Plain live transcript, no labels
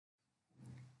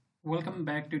Welcome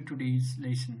back to today's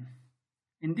lesson.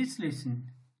 In this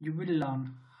lesson, you will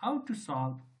learn how to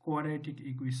solve quadratic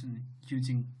equation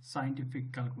using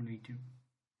scientific calculator.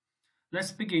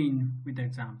 Let's begin with the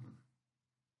example.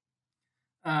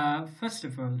 First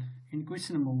of all, in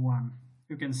question number 1,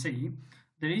 you can see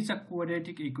there is a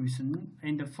quadratic equation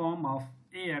in the form of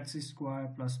ax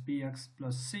squared plus bx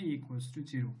plus c equals to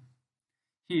 0.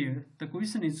 Here, the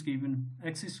question is given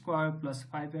x squared plus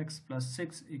 5x plus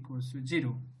 6 equals to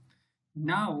 0.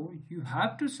 Now you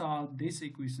have to solve this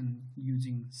equation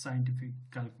using scientific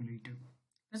calculator.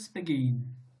 Let's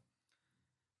begin.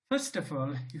 First of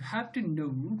all, you have to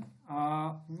know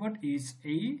what is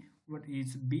A, what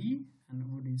is B,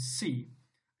 and what is C.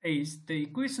 Is the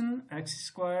equation x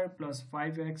squared plus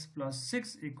 5x plus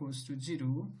 6 equals to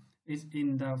 0 is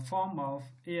in the form of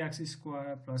ax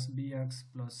squared plus bx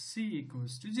plus c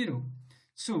equals to 0.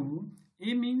 So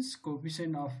a means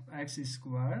coefficient of x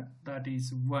squared, that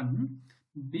is 1.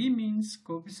 B means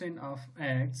coefficient of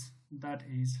x, that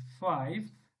is 5.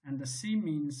 And the c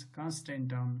means constant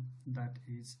term, that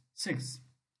is 6.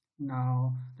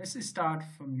 Now let's start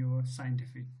from your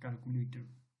scientific calculator.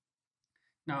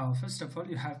 Now first of all,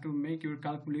 you have to make your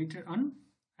calculator on,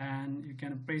 and you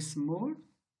can press more,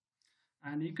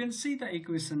 and you can see the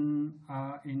equation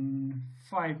in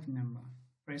 5 number.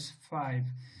 Press 5.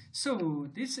 So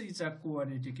this is a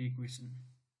quadratic equation.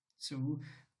 So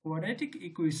quadratic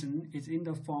equation is in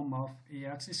the form of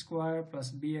ax squared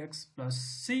plus bx plus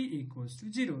c equals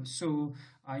to 0. So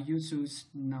you choose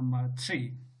number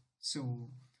 3. So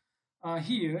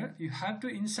here you have to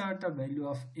insert the value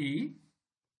of a.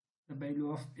 The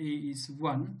value of a is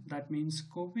 1. That means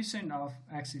coefficient of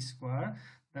x squared.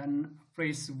 Then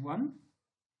press 1.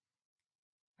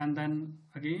 And then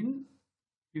again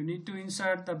you need to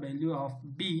insert the value of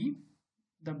b.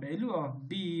 The value of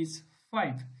b is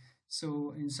 5.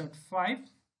 So insert 5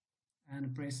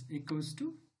 and press equals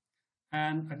to.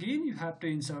 And again you have to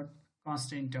insert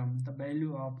constant term. The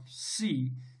value of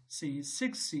c. C is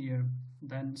 6 here.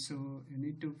 Then so you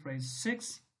need to press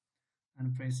 6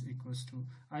 and press equals to.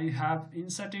 I have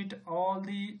inserted all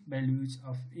the values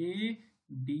of a,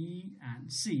 b,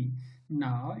 and c.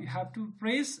 Now you have to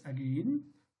press again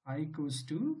I equals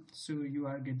to, so you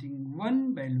are getting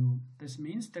one value. This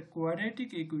means the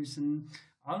quadratic equation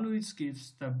always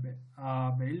gives the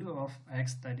value of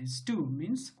x, that is 2.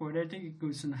 Means quadratic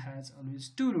equation has always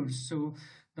 2 roots. So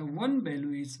the one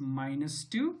value is minus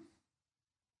 2,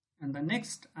 and the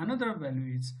next another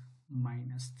value is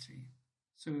minus 3.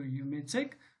 So you may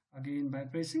check again by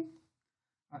pressing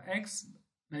x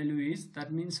value is,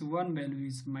 that means one value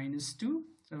is minus 2.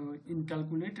 So in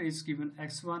calculator is given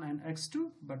x1 and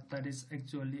x2, but that is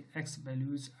actually x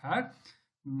values are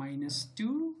minus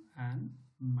 2 and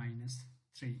minus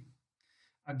 3.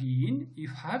 Again you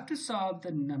have to solve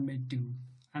the number 2,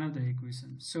 another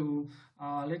equation. So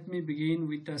let me begin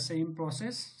with the same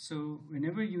process. So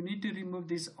whenever you need to remove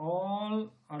this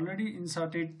all already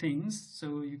inserted things,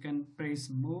 so you can press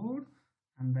more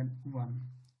and then 1,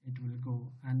 it will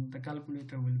go and the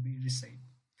calculator will be reset.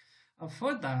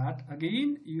 For that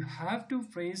again you have to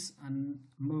press on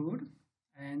mode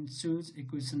and choose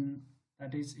equation,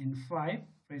 that is in 5.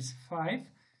 Press 5.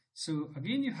 So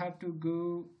again you have to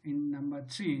go in number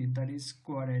 3, that is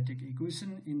quadratic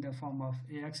equation in the form of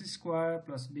ax squared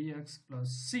plus bx plus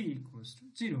c equals to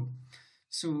 0.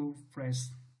 So press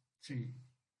 3.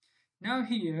 Now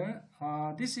here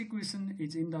this equation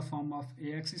is in the form of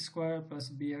ax squared plus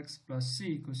bx plus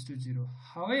c equals to 0.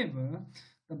 However,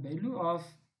 the value of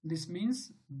this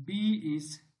means b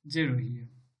is 0 here.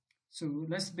 So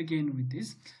let's begin with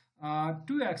this.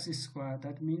 2x squared,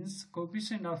 that means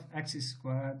coefficient of x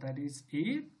squared, that is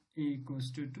a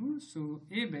equals to 2. So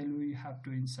a value you have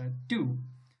to insert 2.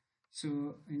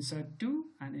 So insert 2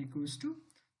 and equals to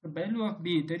the value of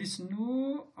b. There is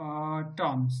no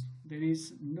terms. There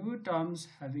is no terms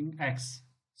having x.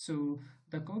 So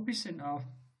the coefficient of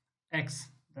x,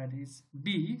 that is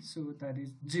b, so that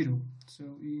is 0.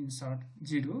 So we insert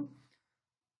 0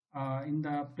 in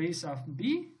the place of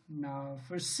b. Now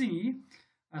for c,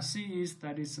 c is,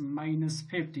 that is minus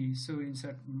 50. So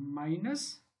insert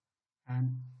minus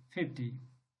and 50.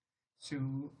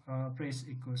 So press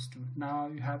equals to. Now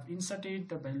you have inserted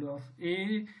the value of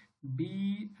a,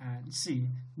 b, and c.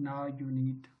 Now you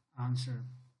need answer.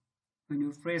 When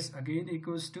you press again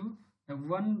equals to, the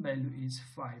one value is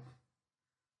 5.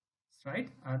 Right?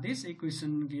 This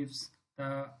equation gives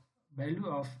the value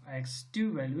of x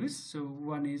 2 values. So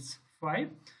one is 5.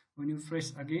 When you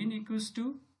press again equals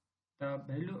to, the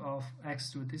value of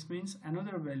x2, this means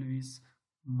another value is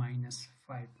minus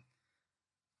 5.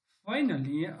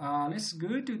 Finally, let's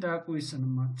go to the question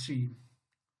number 3.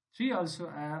 3 also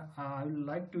I would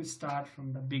like to start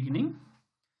from the beginning.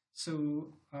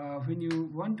 So when you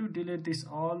want to delete this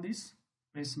all this,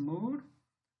 press mode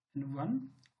and 1,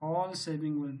 all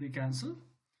saving will be cancelled.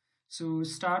 So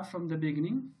start from the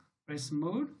beginning, press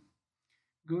mode,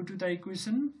 go to the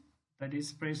equation, that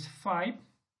is press 5.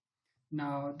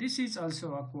 Now this is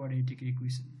also a quadratic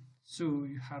equation, so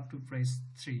you have to press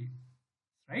 3,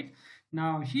 right?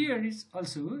 Now here is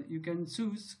also you can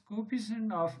choose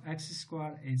coefficient of x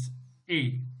square is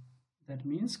a. That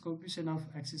means coefficient of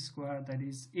x square, that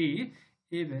is a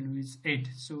value is 8.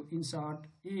 So in short,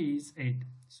 a is 8.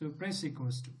 So press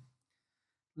equals to.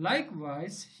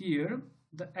 Likewise here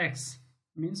the x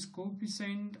means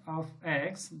coefficient of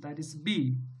x, that is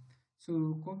b.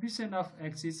 So coefficient of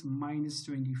x is minus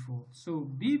 24. So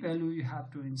b value you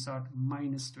have to insert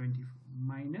minus 24,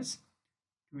 minus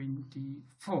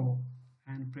 24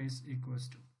 and press equals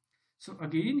to. So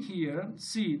again here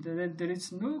see that there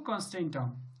is no constant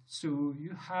term. So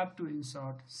you have to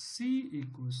insert c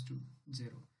equals to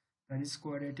 0. That is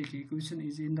quadratic equation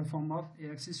is in the form of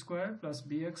ax square plus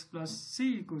bx plus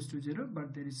c equals to 0,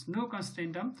 but there is no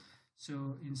constant term.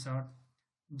 So insert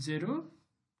 0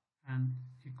 and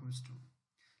equals to.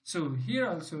 So here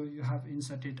also you have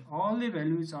inserted all the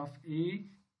values of a,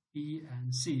 b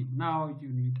and c. Now you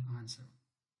need answer.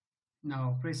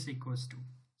 Now press equals to.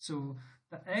 So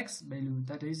the x value,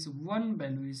 that is 1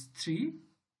 value is 3.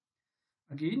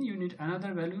 Again you need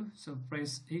another value, so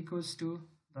press equals to,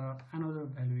 the another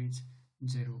value is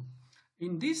 0.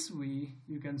 In this way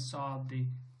you can solve the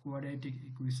quadratic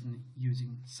equation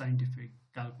using scientific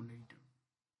calculator.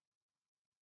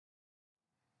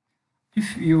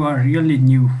 If you are really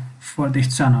new for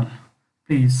this channel,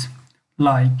 please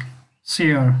like,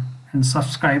 share and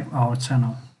subscribe our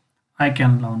channel. I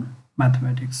Can Learn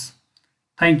Mathematics.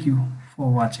 Thank you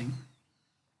for watching.